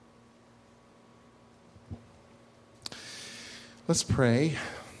Let's pray.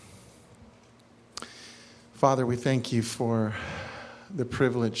 Father, we thank you for the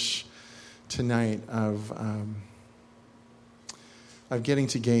privilege tonight of getting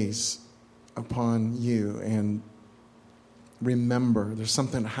to gaze upon you and remember. There's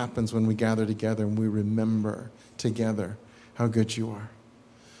something that happens when we gather together and we remember together how good you are.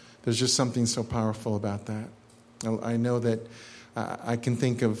 There's just something so powerful about that. I know that I can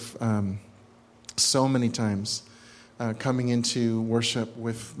think of so many times coming into worship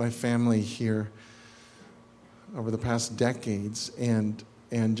with my family here over the past decades and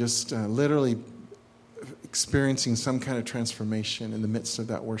just literally experiencing some kind of transformation in the midst of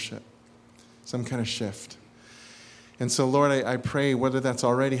that worship, some kind of shift. And so, Lord, I pray, whether that's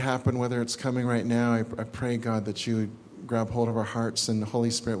already happened, whether it's coming right now, I pray, God, that you would grab hold of our hearts, and the Holy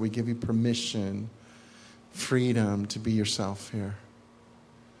Spirit, we give you permission, freedom to be yourself here.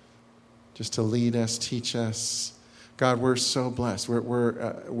 Just to lead us, teach us. God, we're so blessed.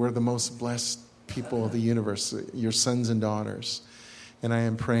 We're the most blessed people of the universe, your sons and daughters. And I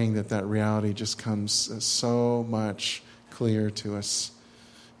am praying that reality just comes so much clearer to us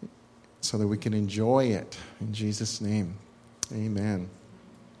so that we can enjoy it. In Jesus' name, amen.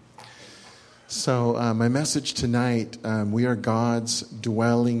 So my message tonight, we are God's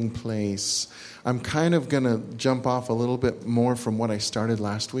dwelling place. I'm kind of going to jump off a little bit more from what I started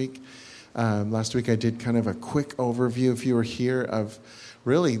last week. Last week I did kind of a quick overview, if you were here, of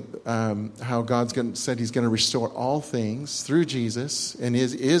really how God's said he's going to restore all things through Jesus and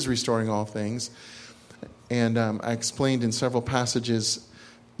is restoring all things. And I explained in several passages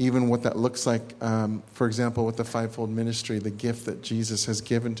even what that looks like, for example, with the fivefold ministry, the gift that Jesus has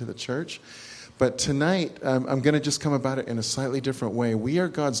given to the church. But tonight, I'm going to just come about it in a slightly different way. We are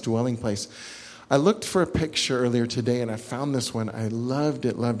God's dwelling place. I looked for a picture earlier today, and I found this one. I loved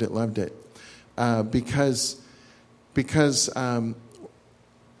it. Because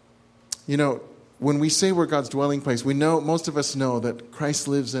you know, when we say we're God's dwelling place, we know, most of us know that Christ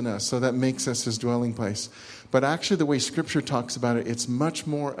lives in us, so that makes us his dwelling place. But actually, the way Scripture talks about it, it's much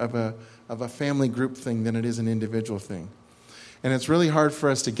more of a family group thing than it is an individual thing. And it's really hard for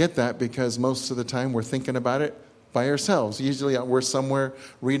us to get that because most of the time we're thinking about it by ourselves. Usually we're somewhere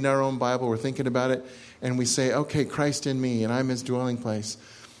reading our own Bible, we're thinking about it, and we say, okay, Christ in me, and I'm his dwelling place.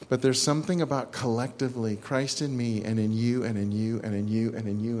 But there's something about collectively, Christ in me and in you and in you and in you and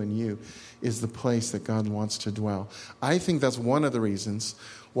in you and you is the place that God wants to dwell. I think that's one of the reasons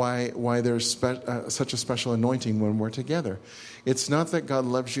why there's such a special anointing when we're together. It's not that God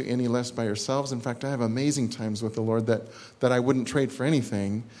loves you any less by yourselves. In fact, I have amazing times with the Lord that I wouldn't trade for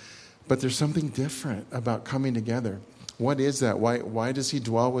anything. But there's something different about coming together. What is that? Why does he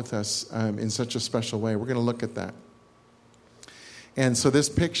dwell with us in such a special way? We're going to look at that. And so this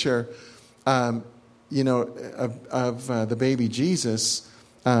picture, of the baby Jesus,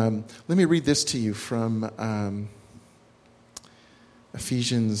 let me read this to you from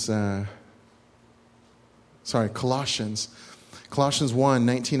Colossians. Colossians 1,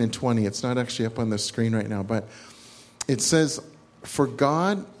 19 and 20. It's not actually up on the screen right now, but it says, "For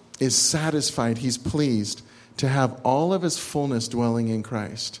God is satisfied, he's pleased to have all of his fullness dwelling in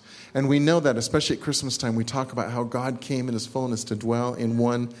Christ." And we know that, especially at Christmas time, we talk about how God came in his fullness to dwell in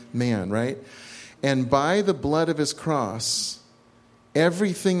one man, right? "And by the blood of his cross,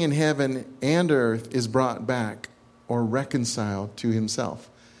 everything in heaven and earth is brought back or reconciled to himself."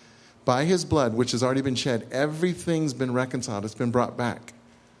 By his blood, which has already been shed, everything's been reconciled. It's been brought back.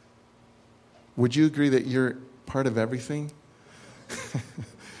 Would you agree that you're part of everything?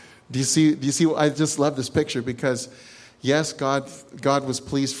 Do you see? I just love this picture because, yes, God was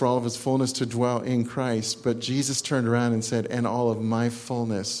pleased for all of his fullness to dwell in Christ, but Jesus turned around and said, "And all of my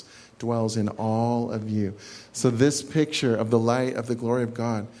fullness dwells in all of you." So this picture of the light of the glory of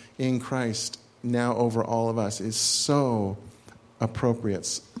God in Christ now over all of us is so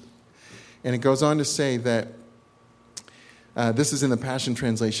appropriate. And it goes on to say that, this is in the Passion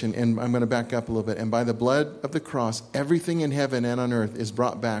Translation, and I'm going to back up a little bit. "And by the blood of the cross, everything in heaven and on earth is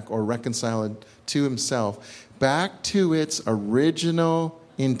brought back or reconciled to himself, back to its original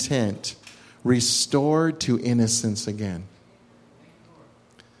intent, restored to innocence again."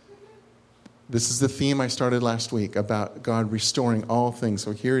 This is the theme I started last week about God restoring all things.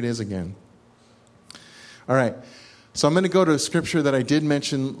 So here it is again. All right. So I'm going to go to a scripture that I did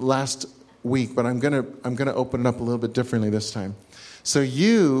mention last week, but I'm going to open it up a little bit differently this time. So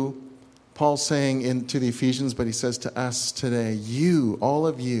you, Paul's saying to the Ephesians, but he says to us today, you, all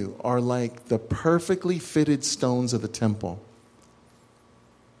of you, are like the perfectly fitted stones of the temple.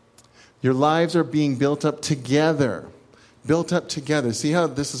 Your lives are being built up together. Built up together. See how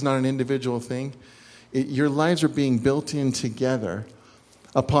this is not an individual thing? Your lives are being built in together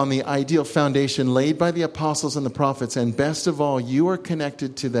upon the ideal foundation laid by the apostles and the prophets. And best of all, you are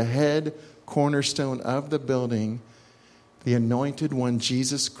connected to the head cornerstone of the building, the anointed one,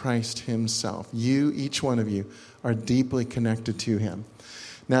 Jesus Christ himself. You, each one of you, are deeply connected to him.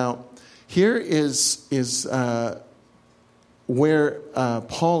 Now, here is where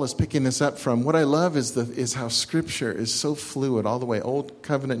Paul is picking this up from. What I love is how Scripture is so fluid all the way, Old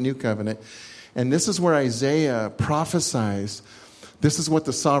Covenant, New Covenant. And this is where Isaiah prophesies. This is what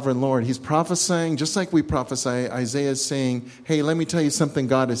the sovereign Lord, he's prophesying, just like we prophesy. Isaiah is saying, hey, let me tell you something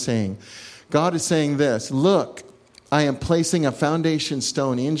God is saying. God is saying this, look, I am placing a foundation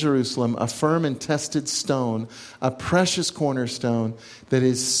stone in Jerusalem, a firm and tested stone, a precious cornerstone that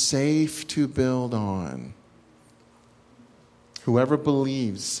is safe to build on. Whoever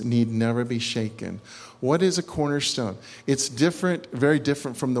believes need never be shaken. What is a cornerstone? It's different, very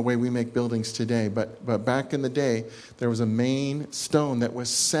different from the way we make buildings today. But back in the day, there was a main stone that was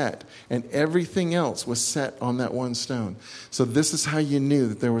set, and everything else was set on that one stone. So this is how you knew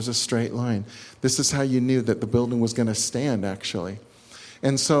that there was a straight line. This is how you knew that the building was going to stand, actually.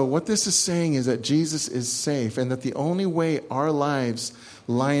 And so what this is saying is that Jesus is safe, and that the only way our lives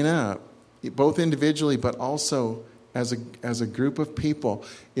line up, both individually but also as a group of people,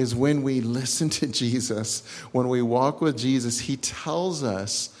 is when we listen to Jesus. When we walk with Jesus, he tells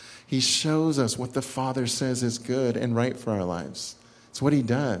us, he shows us what the Father says is good and right for our lives. It's what he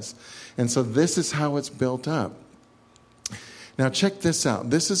does. And so this is how it's built up. Now check this out.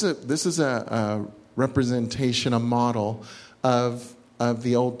 This is a representation, a model of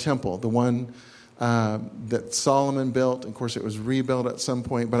the old temple, the one that Solomon built. Of course, it was rebuilt at some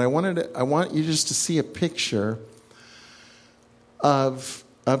point. But I want you just to see a picture of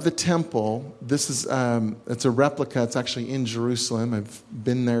the temple. This is it's a replica. It's actually in Jerusalem. I've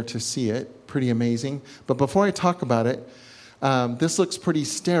been there to see it. Pretty amazing. But before I talk about it, this looks pretty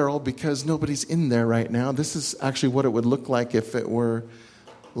sterile because nobody's in there right now. This is actually what it would look like if it were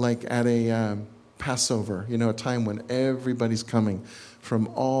like at a Passover, a time when everybody's coming from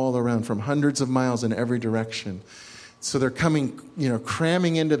all around, from hundreds of miles in every direction. So they're coming,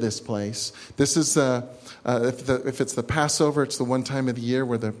 cramming into this place. This is if it's the Passover, it's the one time of the year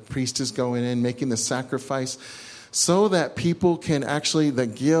where the priest is going in, making the sacrifice, so that people can actually, the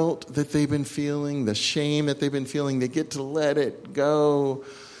guilt that they've been feeling, the shame that they've been feeling, they get to let it go.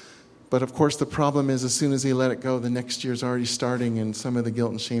 But of course, the problem is as soon as they let it go, the next year's already starting, and some of the guilt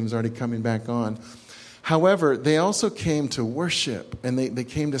and shame is already coming back on. However, they also came to worship, and they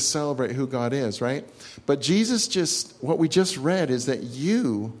came to celebrate who God is, right? But Jesus what we just read is that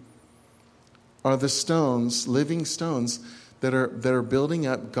you are the stones, living stones, that are building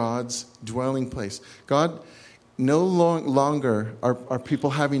up God's dwelling place. God, no longer are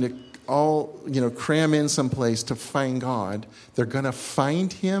people having to all, cram in someplace to find God. They're going to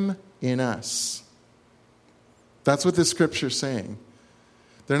find him in us. That's what this scripture is saying.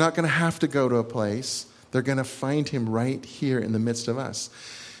 They're not going to have to go to a place. They're going to find him right here in the midst of us.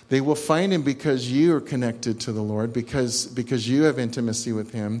 They will find him because you are connected to the Lord, because you have intimacy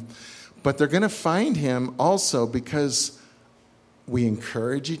with him. But they're going to find him also because we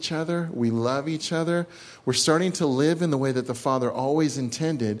encourage each other. We love each other. We're starting to live in the way that the Father always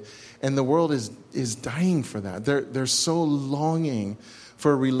intended. And the world is dying for that. They're so longing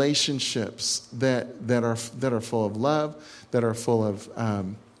for relationships that are full of love, that are full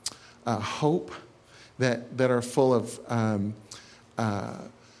of hope, that are full of,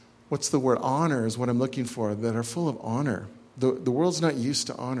 what's the word? Honor is what I'm looking for, that are full of honor. The world's not used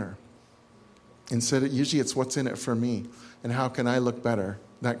to honor. Instead, usually it's what's in it for me and how can I look better,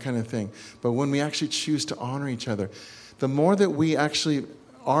 that kind of thing. But when we actually choose to honor each other, the more that we actually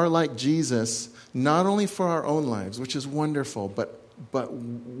are like Jesus, not only for our own lives, which is wonderful, but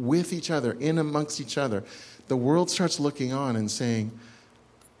with each other, in amongst each other, the world starts looking on and saying,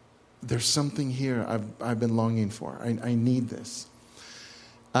 there's something here I've been longing for. I need this.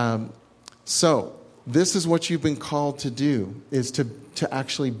 So this is what you've been called to do, is to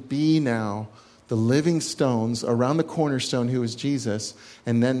actually be now the living stones around the cornerstone, who is Jesus.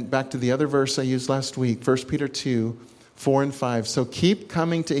 And then back to the other verse I used last week, 1 Peter 2, 4 and 5. So keep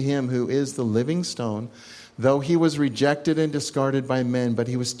coming to him who is the living stone, though he was rejected and discarded by men, but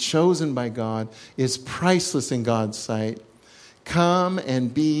he was chosen by God, is priceless in God's sight. Come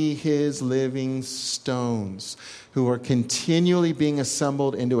and be his living stones, who are continually being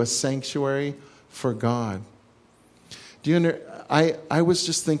assembled into a sanctuary for God. Do you I was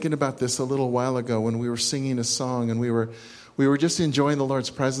just thinking about this a little while ago when we were singing a song and we were We were just enjoying the Lord's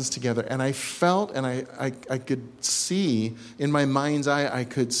presence together. And I felt and I could see, in my mind's eye, I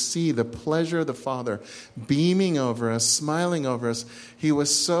could see the pleasure of the Father beaming over us, smiling over us. He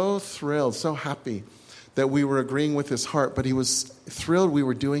was so thrilled, so happy that we were agreeing with his heart, but he was thrilled we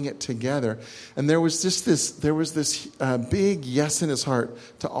were doing it together. And there was this big yes in his heart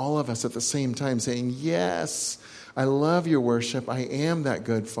to all of us at the same time, saying, yes, I love your worship. I am that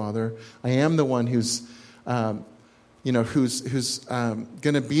good Father. I am the one who's going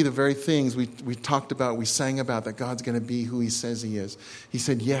to be the very things we talked about, we sang about, that God's going to be who he says he is. He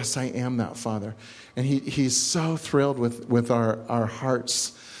said, yes, I am that Father. And he's so thrilled with our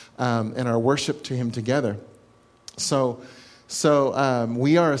hearts and our worship to him together. So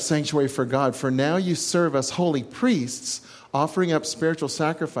we are a sanctuary for God. For now you serve as holy priests, offering up spiritual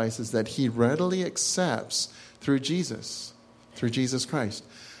sacrifices that he readily accepts through Jesus Christ.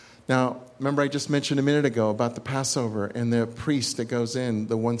 Now, remember I just mentioned a minute ago about the Passover and the priest that goes in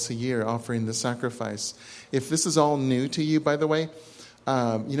the once a year offering the sacrifice. If this is all new to you, by the way,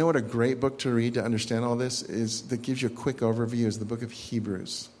 you know what a great book to read to understand all this is, that gives you a quick overview, is the book of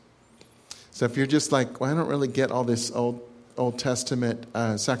Hebrews. So if you're just like, well, I don't really get all this Old Testament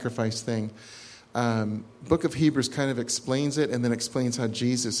sacrifice thing, book of Hebrews kind of explains it, and then explains how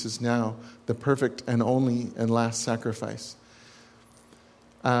Jesus is now the perfect and only and last sacrifice.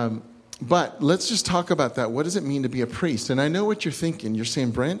 But let's just talk about that. What does it mean to be a priest? And I know what you're thinking. You're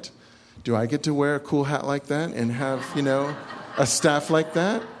saying, Brent, do I get to wear a cool hat like that and have, a staff like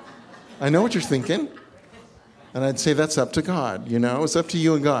that? I know what you're thinking. And I'd say that's up to God, It's up to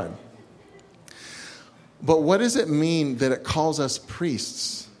you and God. But what does it mean that it calls us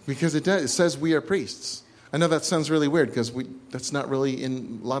priests? Because it does. It says we are priests. I know that sounds really weird because that's not really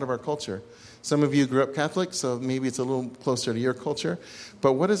in a lot of our culture. Some of you grew up Catholic, so maybe it's a little closer to your culture.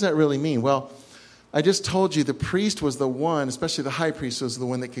 But what does that really mean? Well, I just told you the priest was the one, especially the high priest was the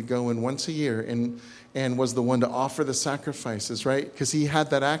one that could go in once a year and was the one to offer the sacrifices, right? Because he had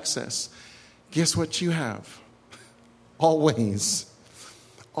that access. Guess what you have? Always.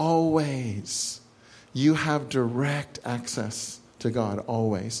 You have direct access to God,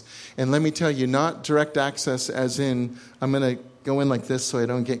 always. And let me tell you, not direct access as in, I'm going to go in like this so I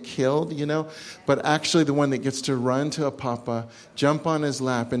don't get killed, but actually the one that gets to run to a papa, jump on his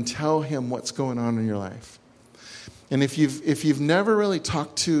lap, and tell him what's going on in your life. And if you've never really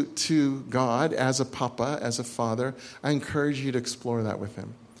talked to God as a papa, as a father, I encourage you to explore that with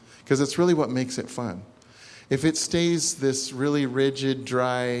him, because it's really what makes it fun. If it stays this really rigid,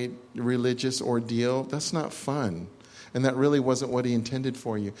 dry, religious ordeal, that's not fun. And that really wasn't what he intended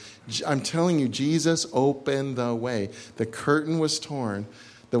for you. I'm telling you, Jesus opened the way. The curtain was torn.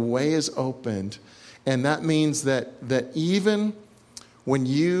 The way is opened. And that means that even when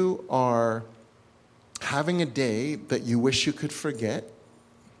you are having a day that you wish you could forget,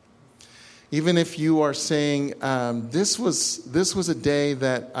 even if you are saying, this was a day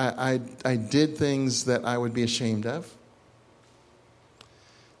that I did things that I would be ashamed of,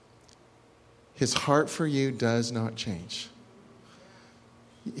 his heart for you does not change.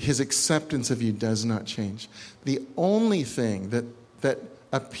 His acceptance of you does not change. The only thing that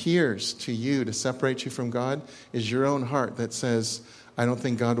appears to you to separate you from God is your own heart that says, I don't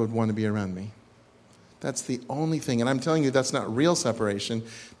think God would want to be around me. That's the only thing. And I'm telling you, that's not real separation.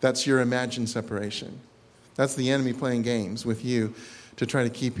 That's your imagined separation. That's the enemy playing games with you to try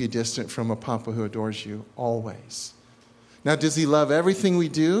to keep you distant from a papa who adores you always. Now, does he love everything we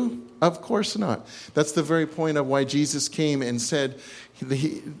do? Of course not. That's the very point of why Jesus came and said,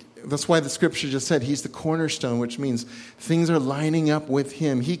 that's why the scripture just said he's the cornerstone, which means things are lining up with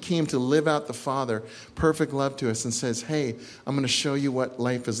him. He came to live out the Father, perfect love to us, and says, hey, I'm going to show you what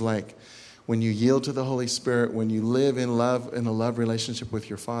life is like when you yield to the Holy Spirit, when you live in love, in a love relationship with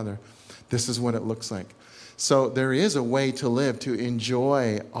your Father. This is what it looks like. So there is a way to live, to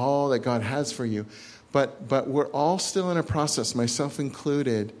enjoy all that God has for you. But we're all still in a process, myself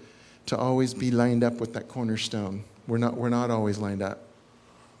included, to always be lined up with that cornerstone. We're not always lined up.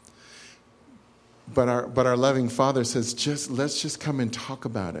 But our loving Father says, let's just come and talk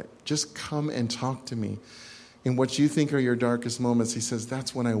about it. Just come and talk to me. In what you think are your darkest moments, he says,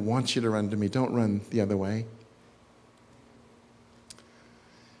 that's when I want you to run to me. Don't run the other way.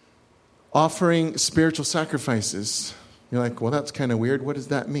 Offering spiritual sacrifices. You're like, well, that's kind of weird. What does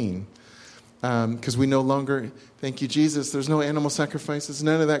that mean? Because we no longer, thank you, Jesus, there's no animal sacrifices,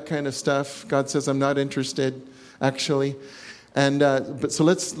 none of that kind of stuff. God says, I'm not interested, actually. But so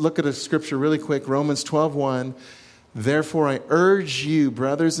let's look at a scripture really quick. Romans 12:1. Therefore, I urge you,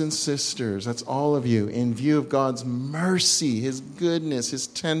 brothers and sisters, that's all of you, in view of God's mercy, his goodness, his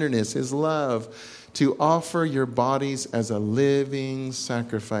tenderness, his love, to offer your bodies as a living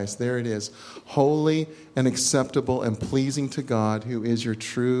sacrifice. There it is. Holy and acceptable and pleasing to God, who is your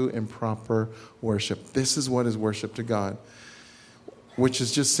true and proper worship. This is what is worship to God. Which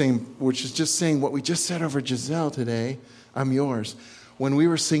is just saying what we just said over Giselle today. I'm yours. When we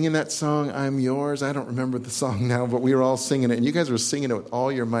were singing that song, I'm yours, I don't remember the song now, but we were all singing it, and you guys were singing it with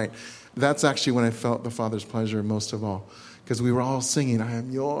all your might. That's actually when I felt the Father's pleasure most of all, because we were all singing, I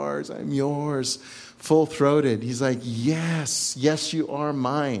am yours, full-throated. He's like, yes, you are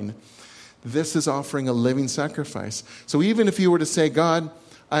mine. This is offering a living sacrifice. So even if you were to say, God,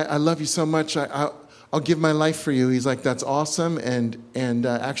 I love you so much, I'll give my life for you. He's like, that's awesome. And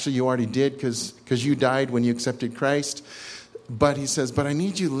actually you already did because you died when you accepted Christ. But he says, but I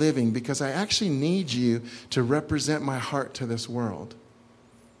need you living because I actually need you to represent my heart to this world.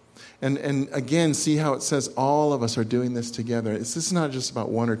 And again, see how it says all of us are doing this together. This is not just about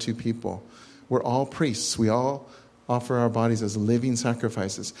one or two people. We're all priests. We all offer our bodies as living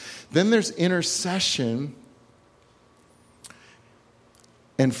sacrifices. Then there's intercession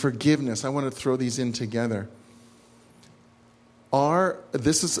and forgiveness. I want to throw these in together.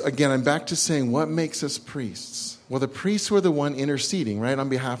 This is, again, I'm back to saying, what makes us priests? Well, the priests were the one interceding, right, on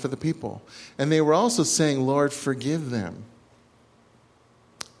behalf of the people. And they were also saying, Lord, forgive them.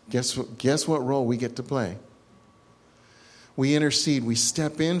 Guess what role we get to play? We intercede. We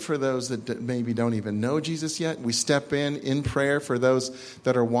step in for those that maybe don't even know Jesus yet. We step in prayer for those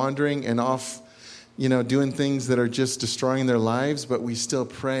that are wandering and off, doing things that are just destroying their lives, but we still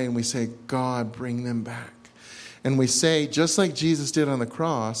pray and we say, God, bring them back. And we say, just like Jesus did on the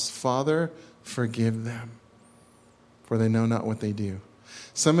cross, Father, forgive them, for they know not what they do.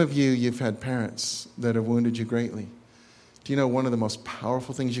 Some of you've had parents that have wounded you greatly. Do you know one of the most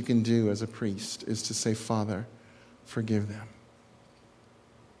powerful things you can do as a priest is to say, Father, forgive them.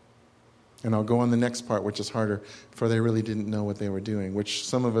 And I'll go on the next part, which is harder, for they really didn't know what they were doing, which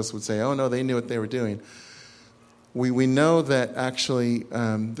some of us would say, oh, no, they knew what they were doing. We know that actually,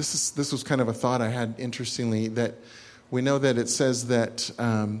 this was kind of a thought I had, interestingly, that we know that it says that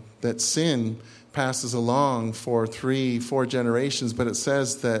that sin passes along for 3-4 generations, but it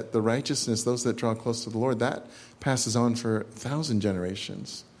says that the righteousness, those that draw close to the Lord, that passes on for 1,000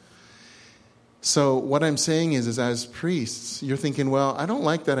 generations. So what I'm saying is as priests, you're thinking, well, I don't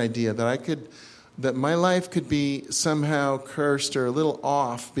like that idea that my life could be somehow cursed or a little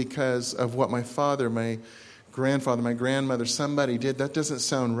off because of what my father, my grandfather, my grandmother, somebody did. That doesn't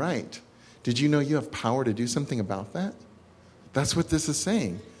sound right. Did you know you have power to do something about that? That's what this is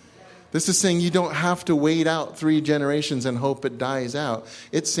saying. This is saying you don't have to wait out 3 generations and hope it dies out.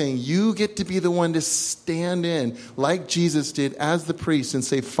 It's saying you get to be the one to stand in like Jesus did as the priest and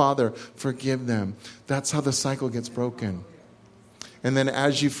say, Father, forgive them. That's how the cycle gets broken. And then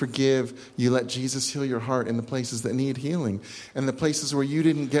as you forgive, you let Jesus heal your heart in the places that need healing. And the places where you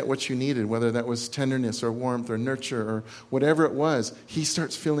didn't get what you needed, whether that was tenderness or warmth or nurture or whatever it was, he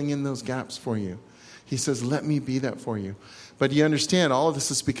starts filling in those gaps for you. He says, let me be that for you. But you understand, all of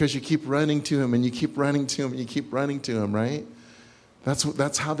this is because you keep running to him and you keep running to him and you keep running to him, right?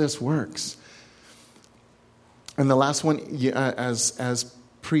 That's how this works. And the last one, as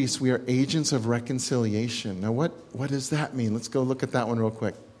priests, we are agents of reconciliation. Now, what does that mean? Let's go look at that one real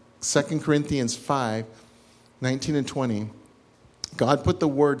quick. 2 Corinthians 5, 19 and 20. God put the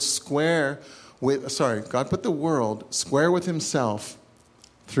world square with himself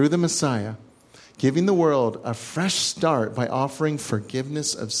through the Messiah, giving the world a fresh start by offering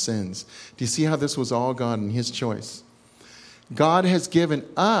forgiveness of sins. Do you see how this was all God and his choice? God has given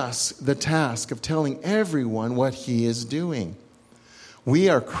us the task of telling everyone what he is doing. We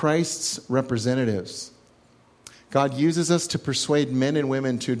are Christ's representatives. God uses us to persuade men and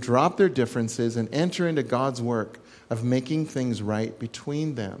women to drop their differences and enter into God's work of making things right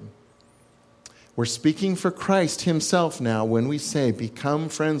between them. We're speaking for Christ himself now when we say, become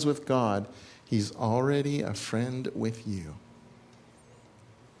friends with God. He's already a friend with you.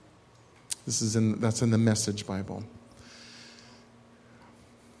 That's in the Message Bible.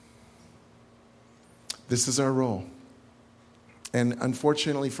 This is our role. And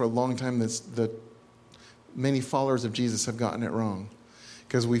unfortunately, for a long time, many followers of Jesus have gotten it wrong.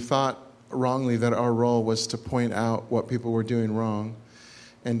 Because we thought wrongly that our role was to point out what people were doing wrong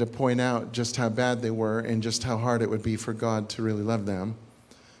and to point out just how bad they were and just how hard it would be for God to really love them,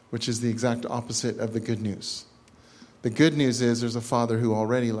 which is the exact opposite of the good news. The good news is there's a Father who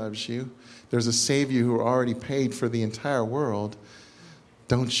already loves you. There's a Savior who already paid for the entire world.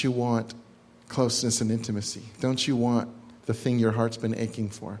 Don't you want closeness and intimacy? Don't you want the thing your heart's been aching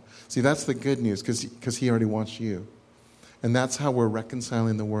for? See, that's the good news because he already wants you. And that's how we're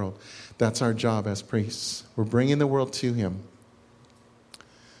reconciling the world. That's our job as priests. We're bringing the world to him.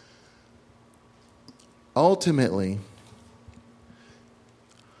 Ultimately,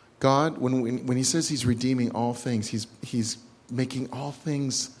 God, when he says he's redeeming all things, he's making all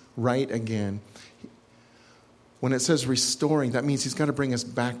things right again. When it says restoring, that means he's got to bring us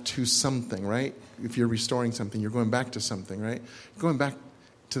back to something, right? If you're restoring something, you're going back to something, right? Going back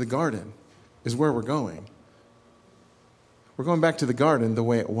to the garden is where we're going. We're going back to the garden the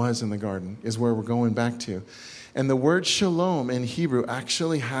way it was in the garden is where we're going back to. And the word shalom in Hebrew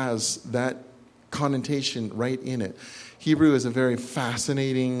actually has that connotation right in it. Hebrew is a very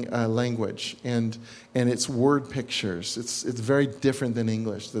fascinating language, and it's word pictures. It's very different than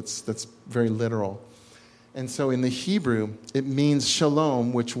English. That's very literal. And so in the Hebrew, it means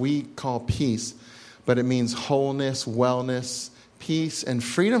shalom, which we call peace, but it means wholeness, wellness, peace, and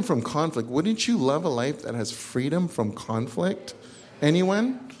freedom from conflict. Wouldn't you love a life that has freedom from conflict?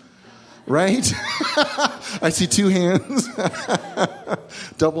 Anyone? Right? I see 2 hands.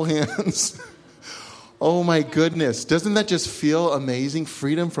 Double hands. Oh my goodness. Doesn't that just feel amazing?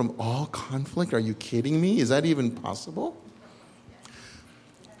 Freedom from all conflict? Are you kidding me? Is that even possible?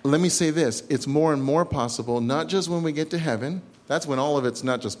 Let me say this. It's more and more possible, not just when we get to heaven. That's when all of it's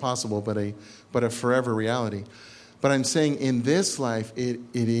not just possible, but a forever reality. But I'm saying in this life, it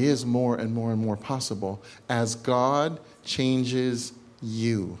is more and more and more possible as God changes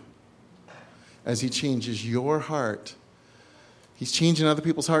you. As he changes your heart. He's changing other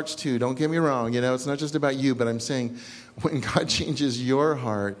people's hearts too. Don't get me wrong. It's not just about you, but I'm saying when God changes your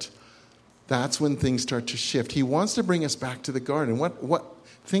heart, that's when things start to shift. He wants to bring us back to the garden.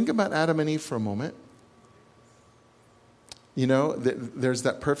 Think about Adam and Eve for a moment. There's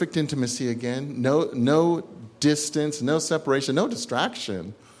that perfect intimacy again. No distance, no separation, no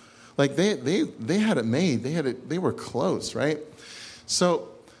distraction. Like they had it made. They were close, right? So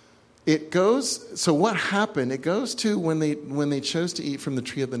what happened? It goes to when they chose to eat from the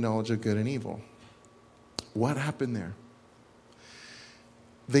tree of the knowledge of good and evil. What happened there?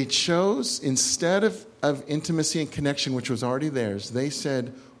 They chose, instead of intimacy and connection, which was already theirs, they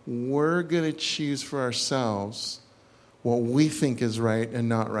said, we're going to choose for ourselves what we think is right and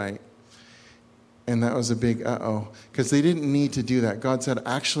not right. And that was a big uh-oh, because they didn't need to do that. God said,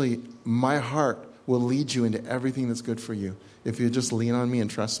 actually, my heart will lead you into everything that's good for you. If you just lean on me and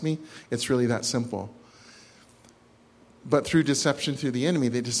trust me, it's really that simple. But through deception, through the enemy,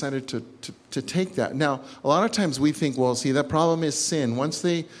 they decided to take that. Now, a lot of times we think, well, see, that problem is sin. Once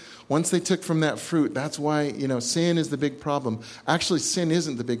they took from that fruit, that's why, sin is the big problem. Actually, sin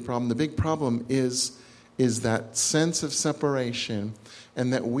isn't the big problem. The big problem is that sense of separation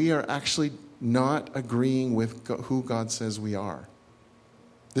and that we are actually not agreeing with who God says we are.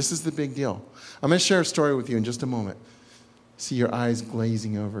 This is the big deal. I'm going to share a story with you in just a moment. See your eyes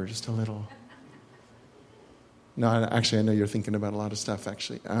glazing over just a little. No, actually, I know you're thinking about a lot of stuff,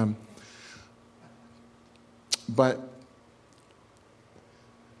 actually. But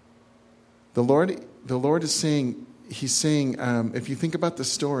the Lord is saying, he's saying, if you think about the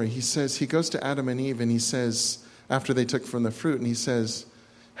story, he says, he goes to Adam and Eve and he says, after they took from the fruit, and he says,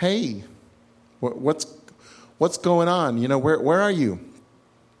 hey, what's going on? Where are you?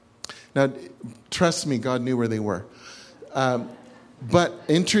 Now, trust me, God knew where they were. But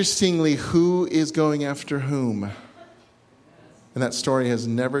interestingly, who is going after whom? And that story has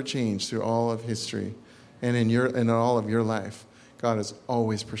never changed through all of history. And in all of your life, God is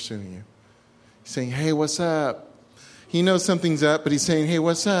always pursuing you. He's saying, hey, what's up? He knows something's up, but he's saying, hey,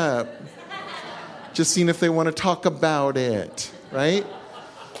 what's up? Just seeing if they want to talk about it, right?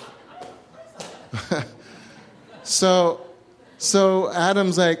 So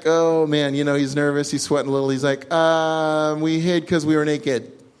Adam's like, oh, man, he's nervous. He's sweating a little. He's like, we hid because we were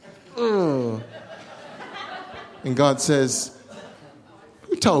naked. Ugh. And God says,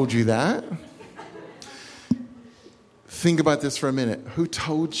 who told you that? Think about this for a minute. Who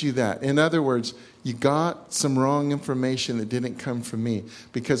told you that? In other words, you got some wrong information that didn't come from me.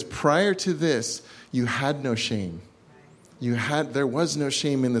 Because prior to this, you had no shame. There was no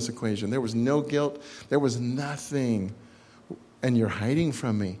shame in this equation. There was no guilt. There was nothing. And you're hiding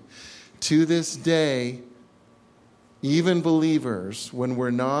from me. To this day, even believers, when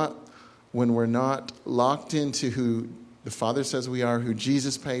we're not locked into who the Father says we are, who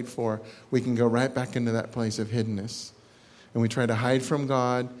Jesus paid for, we can go right back into that place of hiddenness. And we try to hide from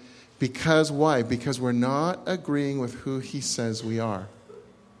God. Because why? Because we're not agreeing with who he says we are.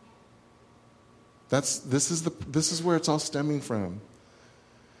 This is where it's all stemming from.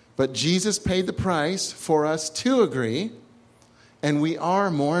 But Jesus paid the price for us to agree. And we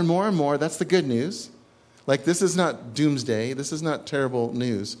are more and more and more. That's the good news. Like, this is not doomsday. This is not terrible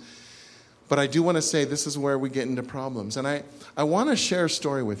news. But I do want to say this is where we get into problems. And I want to share a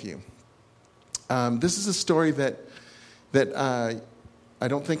story with you. This is a story that I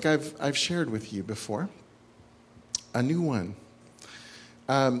don't think I've shared with you before. A new one.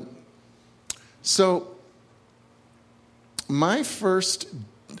 So my first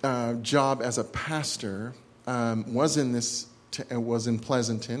job as a pastor was in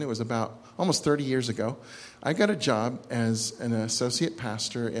Pleasanton. It was about almost 30 years ago. I got a job as an associate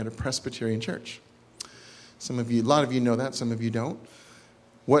pastor at a Presbyterian church. A lot of you know that, some of you don't.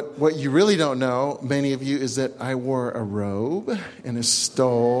 What you really don't know, many of you, is that I wore a robe and a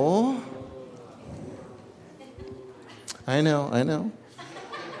stole. I know.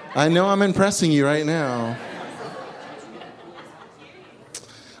 I know I'm impressing you right now.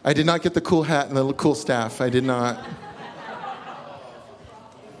 I did not get the cool hat and the cool staff. I did not.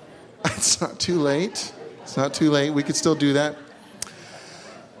 It's not too late. It's not too late. We could still do that.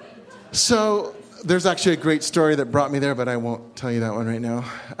 So there's actually a great story that brought me there, but I won't tell you that one right now.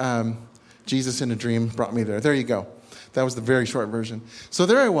 Jesus in a dream brought me there. There you go. That was the very short version. So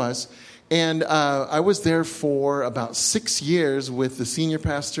there I was. And I was there for about 6 years with the senior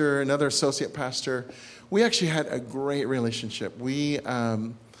pastor, another associate pastor. We actually had a great relationship.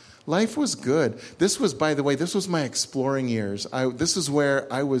 Life was good. This was, by the way, my exploring years. This is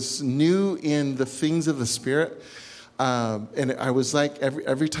where I was new in the things of the Spirit. And I was like,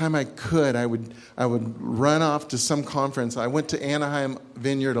 every time I could, I would run off to some conference. I went to Anaheim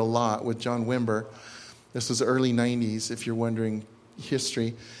Vineyard a lot with John Wimber. This was early 90s, if you're wondering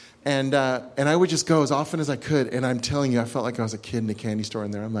history. And I would just go as often as I could. And I'm telling you, I felt like I was a kid in a candy store in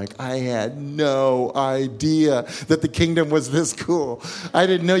there. I'm like, I had no idea that the kingdom was this cool. I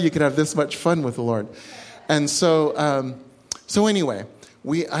didn't know you could have this much fun with the Lord. And so anyway,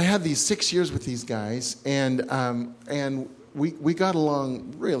 I had these 6 years with these guys, and we got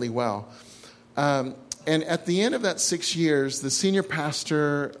along really well. And at the end of that 6 years, the senior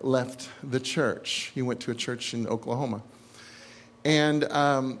pastor left the church. He went to a church in Oklahoma. And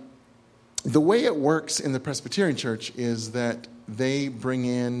the way it works in the Presbyterian church is that they bring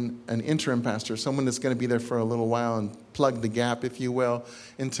in an interim pastor, someone that's going to be there for a little while and plug the gap, if you will,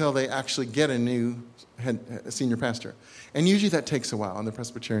 until they actually get a new senior pastor. And usually that takes a while in the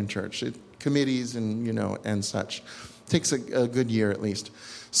Presbyterian church. Committees and such. It takes a good year at least.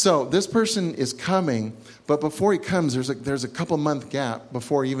 So this person is coming, but before he comes, there's a couple month gap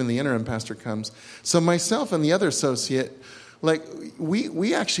before even the interim pastor comes. So myself and the other associate,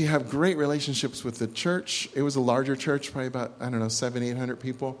 we actually have great relationships with the church. It was a larger church, probably about, 700-800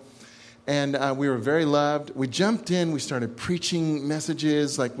 people. And we were very loved. We jumped in. We started preaching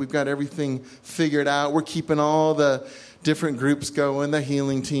messages. We've got everything figured out. We're keeping all the different groups going, the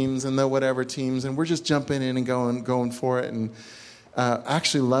healing teams and the whatever teams. And we're just jumping in and going for it and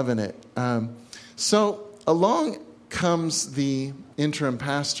actually loving it. So along comes the interim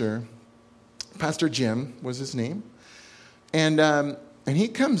pastor. Pastor Jim was his name. And he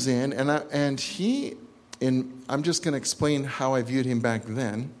comes in, and I'm just going to explain how I viewed him back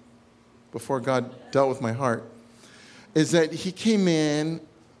then, before God dealt with my heart, is that he came in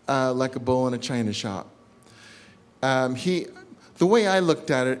like a bull in a china shop. The way I looked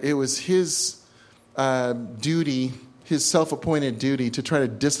at it, it was his duty, his self-appointed duty, to try to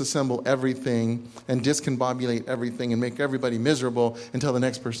disassemble everything and discombobulate everything and make everybody miserable until the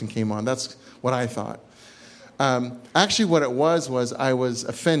next person came on. That's what I thought. Actually, what it was I was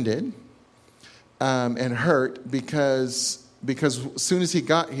offended and hurt because as soon as he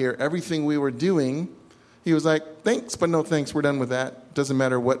got here, everything we were doing, he was like, thanks, but no thanks, we're done with that. Doesn't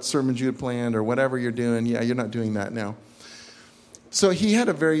matter what sermons you had planned or whatever you're doing. Yeah, you're not doing that now. So he had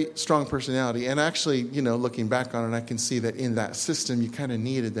a very strong personality. And actually, looking back on it, I can see that in that system, you kind of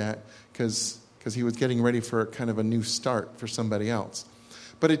needed that because he was getting ready for kind of a new start for somebody else.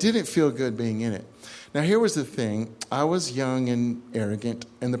 But it didn't feel good being in it. Now, here was the thing. I was young and arrogant,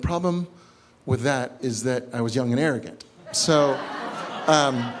 and the problem with that is that I was young and arrogant. So,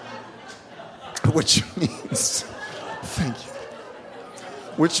 which means, thank you.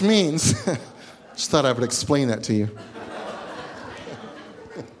 Which means, just thought I would explain that to you.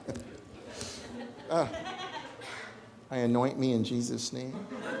 I anoint me in Jesus' name.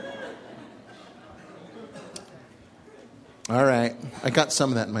 All right. I got some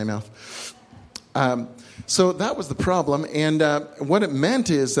of that in my mouth. So that was the problem. And what it meant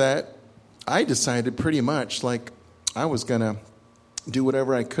is that I decided pretty much I was going to do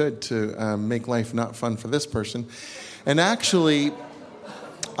whatever I could to make life not fun for this person. And actually,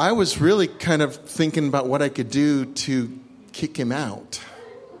 I was really kind of thinking about what I could do to kick him out.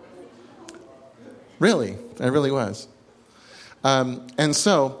 Really, I really was. And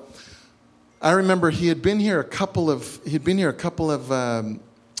so I remember he had been here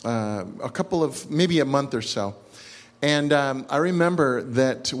maybe a month or so. And I remember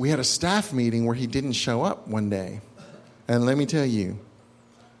that we had a staff meeting where he didn't show up one day. And let me tell you,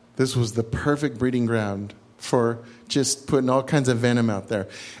 this was the perfect breeding ground for just putting all kinds of venom out there.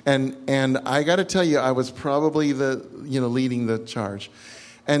 And I got to tell you, I was probably leading the charge.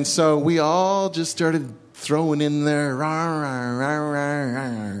 And so we all just started throwing in there. Rah, rah, rah, rah,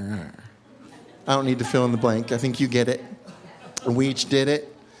 rah, rah. I don't need to fill in the blank. I think you get it. We each did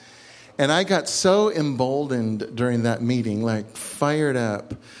it. And I got so emboldened during that meeting, like fired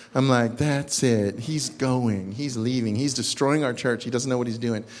up. I'm like, that's it. He's going. He's leaving. He's destroying our church. He doesn't know what he's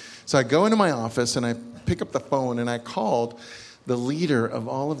doing. So I go into my office and I pick up the phone and I called the leader of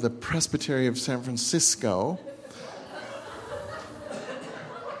all of the Presbytery of San Francisco.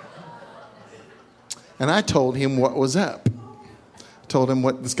 And I told him what was up. Told him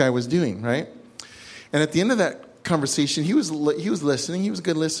what this guy was doing, right? And at the end of that conversation, he was listening. He was a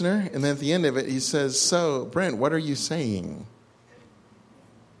good listener. And then at the end of it, he says, so, Brent, what are you saying?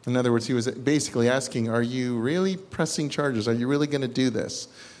 In other words, he was basically asking, are you really pressing charges? Are you really going to do this?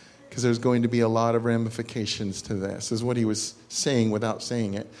 Because there's going to be a lot of ramifications to this, is what he was saying without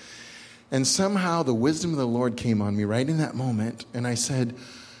saying it. And somehow the wisdom of the Lord came on me right in that moment. And I said,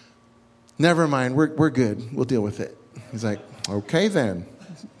 never mind, we're good. We'll deal with it. He's like, okay then.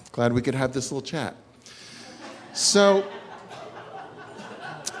 Glad we could have this little chat. So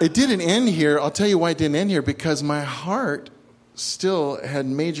it didn't end here. I'll tell you why it didn't end here. Because my heart still had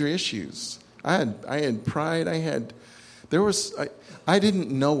major issues. I had pride. I didn't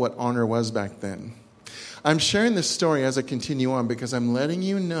know what honor was back then. I'm sharing this story as I continue on because I'm letting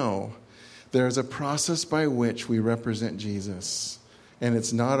you know there's a process by which we represent Jesus. And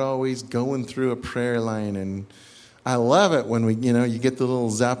it's not always going through a prayer line. And I love it when you get the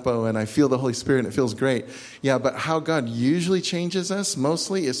little Zappo and I feel the Holy Spirit and it feels great. Yeah, but how God usually changes us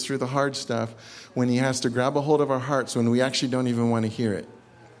mostly is through the hard stuff when he has to grab a hold of our hearts when we actually don't even want to hear it.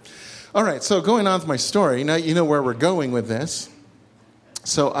 All right, so going on with my story, now you know where we're going with this.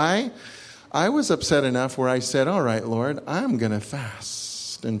 So I was upset enough where I said, all right, Lord, I'm going to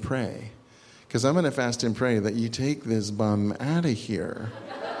fast and pray. Because I'm going to fast and pray that you take this bum out of here.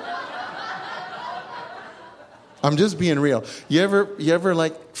 I'm just being real. You ever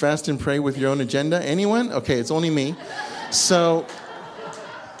like fast and pray with your own agenda? Anyone? Okay, it's only me. So,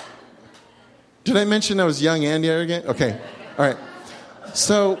 did I mention I was young and arrogant? Okay, all right.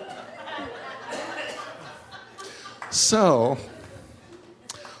 So,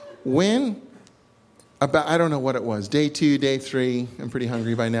 when about, I don't know what it was, day 2, day 3, I'm pretty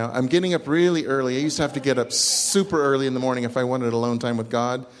hungry by now. I'm getting up really early. I used to have to get up super early in the morning if I wanted alone time with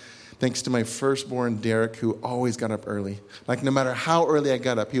God. Thanks to my firstborn, Derek, who always got up early. Like, no matter how early I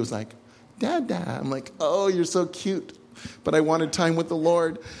got up, he was like, Dada. I'm like, oh, you're so cute. But I wanted time with the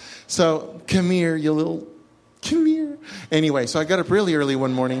Lord. So, come here. Anyway, so I got up really early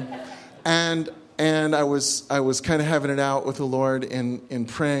one morning. And I was kind of having it out with the Lord and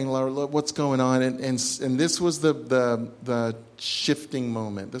praying, Lord, what's going on? And this was the shifting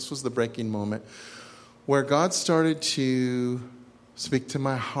moment. This was the breaking moment where God started to speak to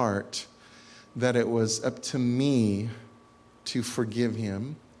my heart that it was up to me to forgive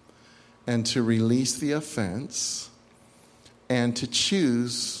him and to release the offense and to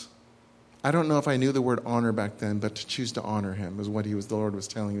choose. I don't know if I knew the word honor back then, but to choose to honor him is what the Lord was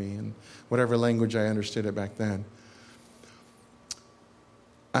telling me in whatever language I understood it back then.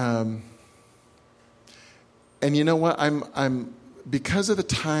 And you know what? I'm because of the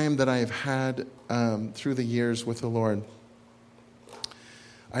time that I have had through the years with the Lord,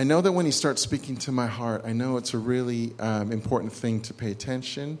 I know that when he starts speaking to my heart, I know it's a really important thing to pay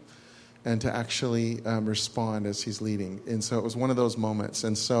attention and to actually respond as he's leading. And so it was one of those moments.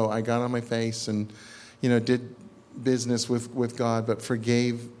 And so I got on my face and, did business with God, but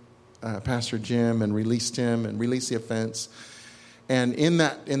forgave Pastor Jim and released him and released the offense. And in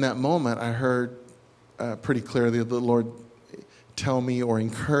that moment, I heard pretty clearly the Lord tell me or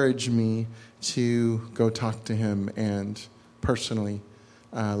encourage me to go talk to him and personally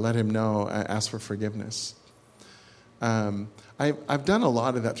let him know, ask for forgiveness. I've done a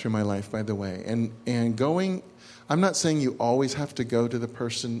lot of that through my life, by the way. And going, I'm not saying you always have to go to a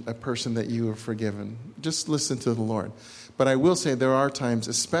person that you have forgiven. Just listen to the Lord. But I will say there are times,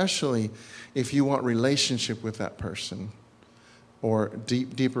 especially if you want relationship with that person or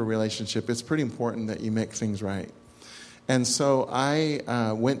deeper relationship, it's pretty important that you make things right. And so I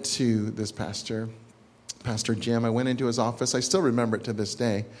went to this Pastor Jim. I went into his office. I still remember it to this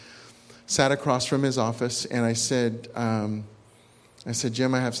day. sat across from his office, and I said,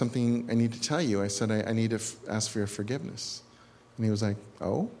 Jim, I have something I need to tell you. I said, I need to ask for your forgiveness. And he was like,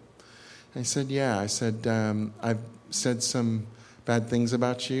 oh? I said, yeah. I said, I've said some bad things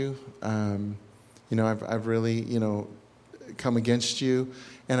about you. I've really, come against you.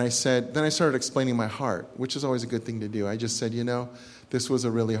 And then I started explaining my heart, which is always a good thing to do. I just said, this was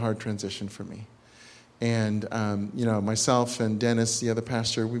a really hard transition for me. And, myself and Dennis, the other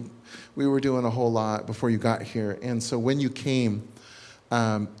pastor, we were doing a whole lot before you got here. And so when you came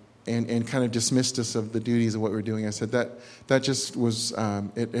and kind of dismissed us of the duties of what we were doing, I said that just was,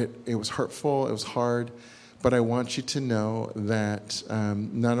 it was hurtful, it was hard. But I want you to know that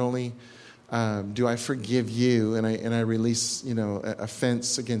not only do I forgive you and I release,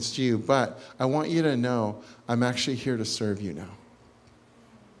 offense against you, but I want you to know I'm actually here to serve you now.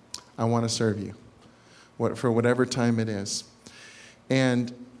 I want to serve you for whatever time it is.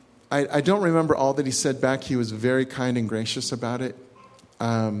 And I don't remember all that he said back. He was very kind and gracious about it.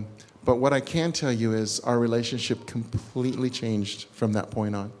 But what I can tell you is our relationship completely changed from that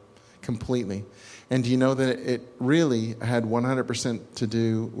point on. Completely. And do you know that it really had 100% to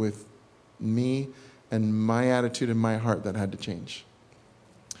do with me and my attitude and my heart that had to change.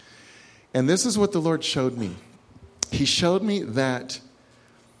 And this is what the Lord showed me. He showed me that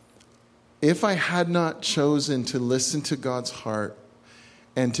if I had not chosen to listen to God's heart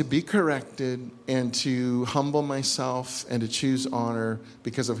and to be corrected and to humble myself and to choose honor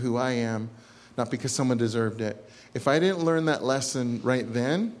because of who I am, not because someone deserved it, if I didn't learn that lesson right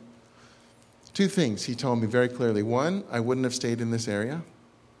then, two things he told me very clearly. One, I wouldn't have stayed in this area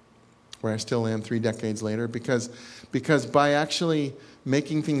where I still am 3 decades later, because by actually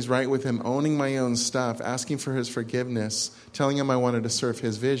making things right with him, owning my own stuff, asking for his forgiveness, telling him I wanted to serve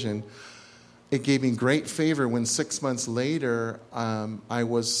his vision, it gave me great favor when 6 months later I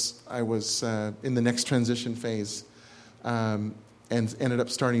was in the next transition phase and ended up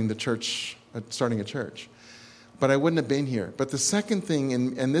starting a church. But I wouldn't have been here. But the second thing,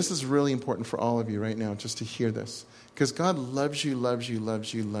 and this is really important for all of you right now, just to hear this, because God loves you, loves you,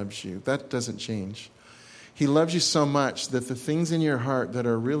 loves you, loves you. That doesn't change. He loves you so much that the things in your heart that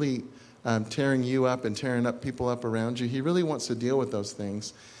are really tearing you up and tearing up people up around you, he really wants to deal with those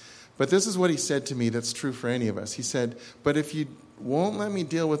things. But this is what he said to me that's true for any of us. He said, but if you won't let me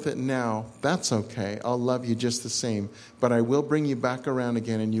deal with it now, that's okay. I'll love you just the same. But I will bring you back around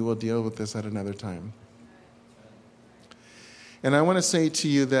again, and you will deal with this at another time. And I want to say to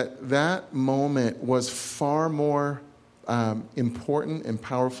you that moment was far more important and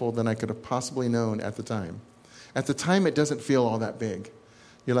powerful than I could have possibly known at the time. At the time, it doesn't feel all that big.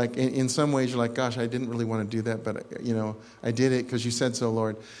 You're like, in some ways, you're like, gosh, I didn't really want to do that, but, I did it because you said so,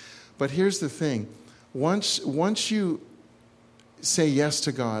 Lord. But here's the thing. Once you say yes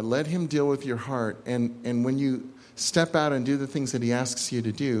to God, let him deal with your heart, and when you step out and do the things that he asks you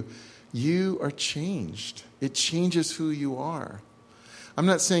to do, you are changed. It changes who you are. I'm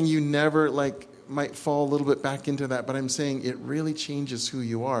not saying you never, might fall a little bit back into that, but I'm saying it really changes who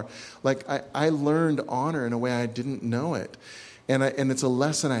you are. I learned honor in a way I didn't know it. And it's a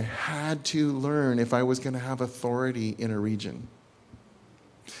lesson I had to learn if I was going to have authority in a region.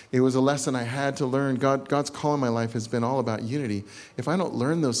 It was a lesson I had to learn. God's call in my life has been all about unity. If I don't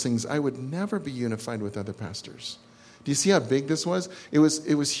learn those things, I would never be unified with other pastors. Do you see how big this was? It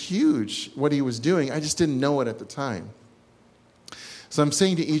was huge what he was doing. I just didn't know it at the time. So I'm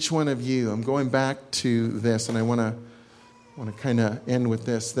saying to each one of you, I'm going back to this, and I want to kind of end with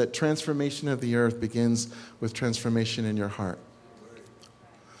this, that transformation of the earth begins with transformation in your heart.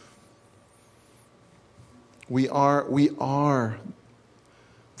 We are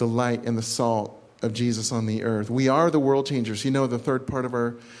the light and the salt of Jesus on the earth. We are the world changers. The third part of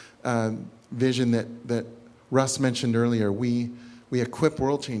our vision that Russ mentioned earlier, we equip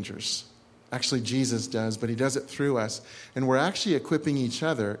world changers. Actually, Jesus does, but he does it through us. And we're actually equipping each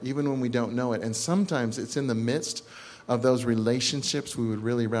other, even when we don't know it. And sometimes it's in the midst of those relationships we would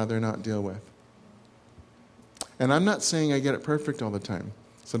really rather not deal with. And I'm not saying I get it perfect all the time,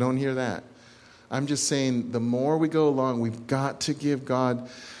 so don't hear that. I'm just saying the more we go along, we've got to give God,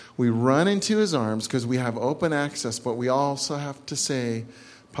 we run into his arms because we have open access, but we also have to say,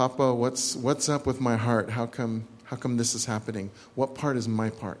 Papa, what's up with my heart? How come this is happening? What part is my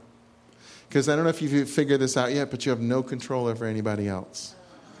part? Because I don't know if you've figured this out yet, but you have no control over anybody else.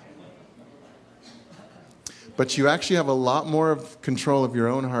 But you actually have a lot more of control of your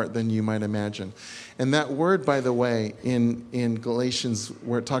own heart than you might imagine. And that word, by the way, in Galatians,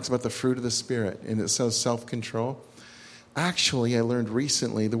 where it talks about the fruit of the Spirit, and it says self-control, actually, I learned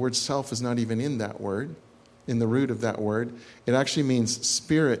recently, the word self is not even in that word. in the root of that word. It actually means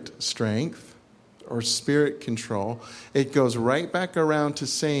spirit strength or spirit control. It goes right back around to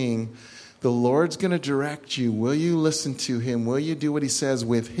saying, the Lord's going to direct you. Will you listen to him? Will you do what he says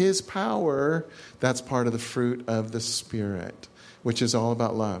with his power? That's part of the fruit of the Spirit, which is all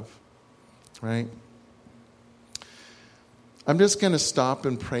about love, right? I'm just going to stop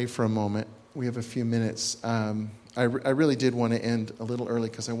and pray for a moment. We have a few minutes. I really did want to end a little early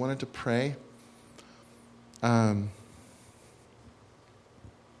because I wanted to pray.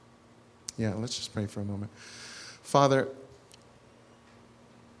 Let's just pray for a moment. Father,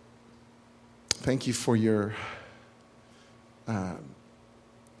 thank you for your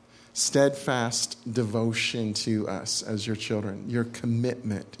steadfast devotion to us as your children, your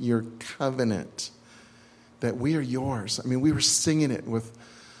commitment, your covenant, that we are yours. I mean, we were singing it with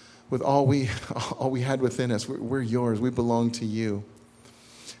all we had within us. We're yours. We belong to you.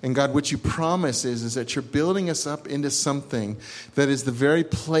 And God, what you promise is that you're building us up into something that is the very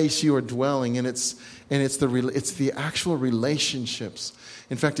place you are dwelling, and it's the actual relationships.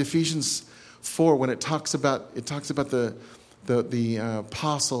 In fact, Ephesians 4, when it talks about the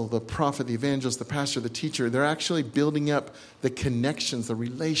apostle, the prophet, the evangelist, the pastor, the teacher, they're actually building up the connections, the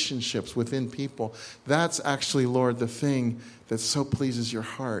relationships within people. That's actually, Lord, the thing that so pleases your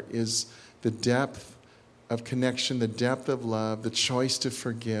heart is the depth of connection, the depth of love, the choice to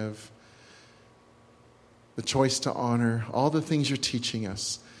forgive, the choice to honor, all the things you're teaching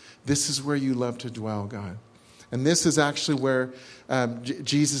us. This is where you love to dwell, God. And this is actually where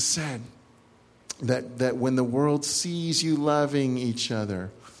Jesus said that when the world sees you loving each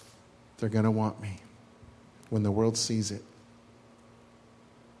other, they're going to want me. When the world sees it.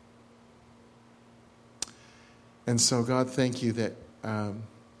 And so, God, thank you that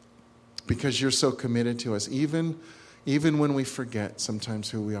because you're so committed to us, even when we forget sometimes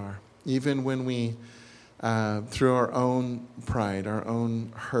who we are, even when we, through our own pride, our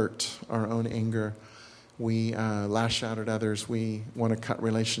own hurt, our own anger, we lash out at others. We want to cut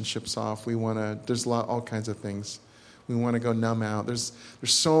relationships off. There's all kinds of things. We want to go numb out. There's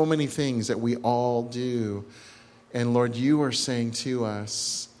so many things that we all do. And Lord, you are saying to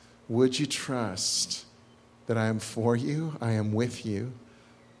us, would you trust that I am for you? I am with you.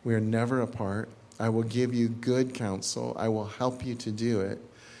 We are never apart. I will give you good counsel. I will help you to do it.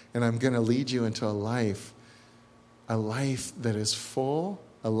 And I'm going to lead you into a life that is full,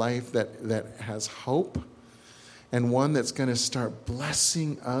 a life that has hope, and one that's going to start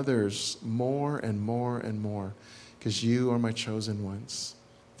blessing others more and more and more, because you are my chosen ones.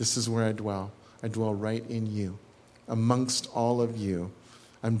 This is where I dwell. I dwell right in you. Amongst all of you,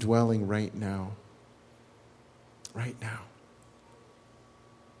 I'm dwelling right now. Right now.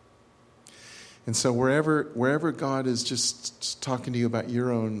 And so wherever God is just talking to you about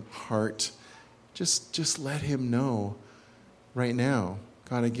your own heart, just let him know right now,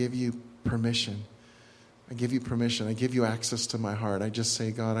 God, I give you permission. I give you permission. I give you access to my heart. I just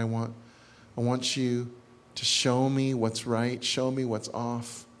say, God, I want you to show me what's right, show me what's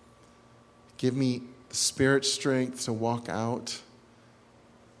off. Give me the spirit strength to walk out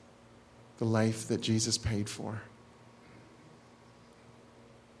the life that Jesus paid for.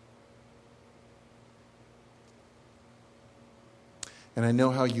 And I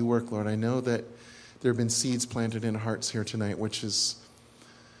know how you work, Lord. I know that there have been seeds planted in hearts here tonight, which is,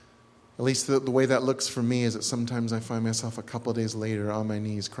 at least the way that looks for me, is that sometimes I find myself a couple of days later on my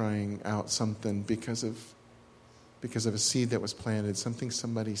knees crying out something because of a seed that was planted, something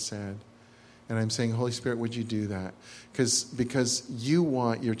somebody said. And I'm saying, Holy Spirit, would you do that? Because you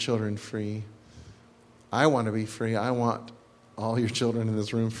want your children free. I want to be free. I want all your children in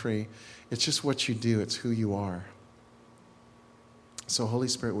this room free. It's just what you do. It's who you are. So, Holy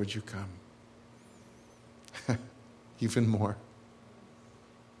Spirit, would you come? Even more.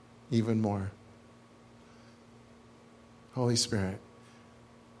 Even more. Holy Spirit,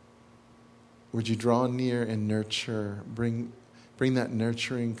 would you draw near and nurture, bring that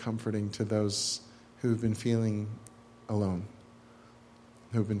nurturing, comforting to those who've been feeling alone,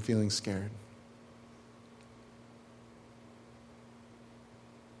 who've been feeling scared.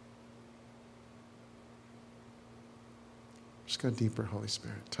 Just go deeper, Holy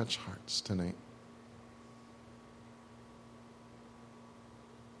Spirit. Touch hearts tonight.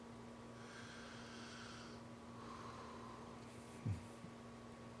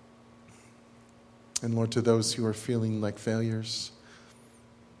 And Lord, to those who are feeling like failures,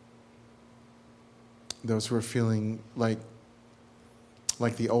 those who are feeling like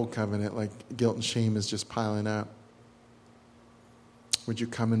the old covenant, like guilt and shame is just piling up, would you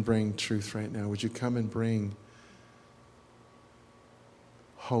come and bring truth right now? Would you come and bring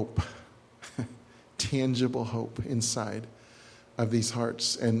hope tangible hope inside of these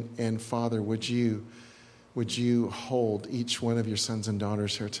hearts. And Father, would you hold each one of your sons and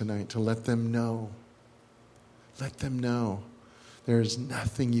daughters here tonight to let them know there is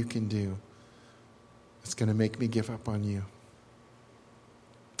nothing you can do that's going to make me give up on you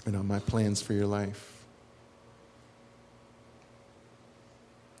and on my plans for your life.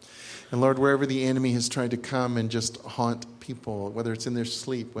 And Lord, wherever the enemy has tried to come and just haunt people, whether it's in their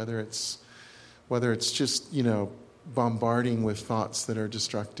sleep, whether it's just, bombarding with thoughts that are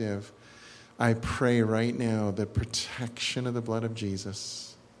destructive, I pray right now the protection of the blood of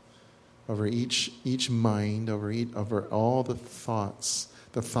Jesus over each mind, over all the thoughts,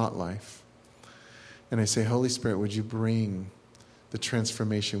 the thought life. And I say, Holy Spirit, would you bring the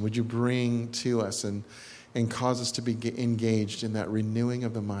transformation? Would you bring to us and cause us to be engaged in that renewing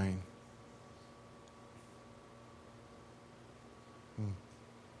of the mind?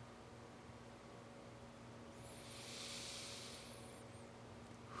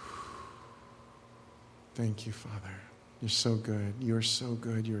 Thank you, Father. You're so good. You're so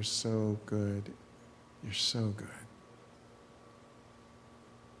good. You're so good. You're so good.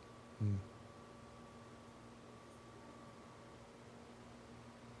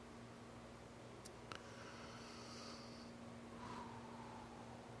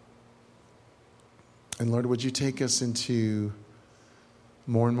 And Lord, would you take us into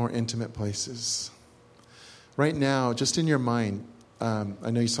more and more intimate places? Right now, just in your mind, I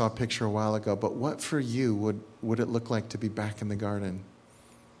know you saw a picture a while ago, but what for you would it look like to be back in the garden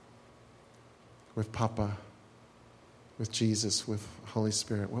with Papa, with Jesus, with Holy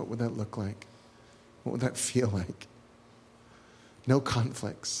Spirit? What would that look like? What would that feel like? No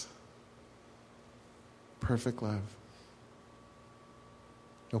conflicts. Perfect love.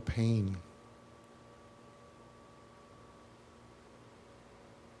 No pain.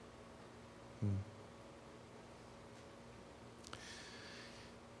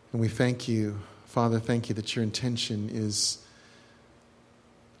 And we thank you, Father, thank you that your intention is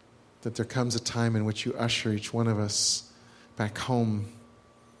that there comes a time in which you usher each one of us back home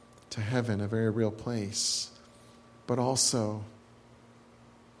to heaven, a very real place. But also,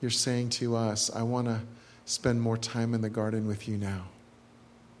 you're saying to us, I want to spend more time in the garden with you now,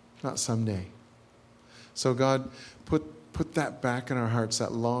 not someday. So God, put that back in our hearts,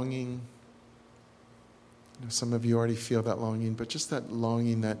 that longing. Some of you already feel that longing, but just that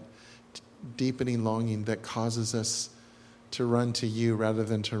longing, that deepening longing that causes us to run to you rather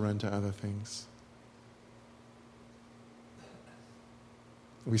than to run to other things.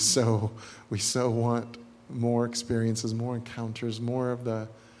 We so want more experiences, more encounters, more of the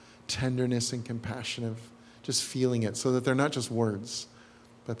tenderness and compassion of just feeling it, so that they're not just words,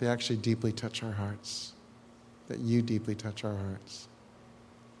 but they actually deeply touch our hearts, that you deeply touch our hearts.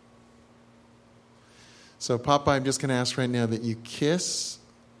 So, Papa, I'm just going to ask right now that you kiss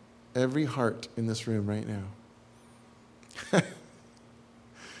every heart in this room right now.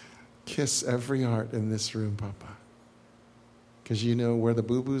 Kiss every heart in this room, Papa. Because you know where the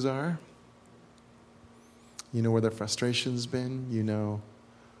boo-boos are. You know where the frustration's been. You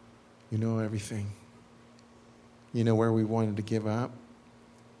know everything. You know where we wanted to give up.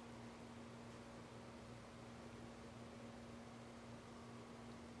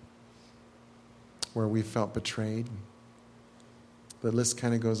 Where we felt betrayed. The list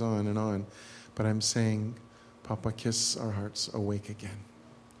kind of goes on. But I'm saying, Papa, kiss our hearts awake again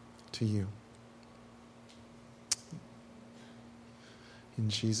to you. In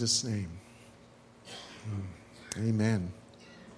Jesus' name. Amen.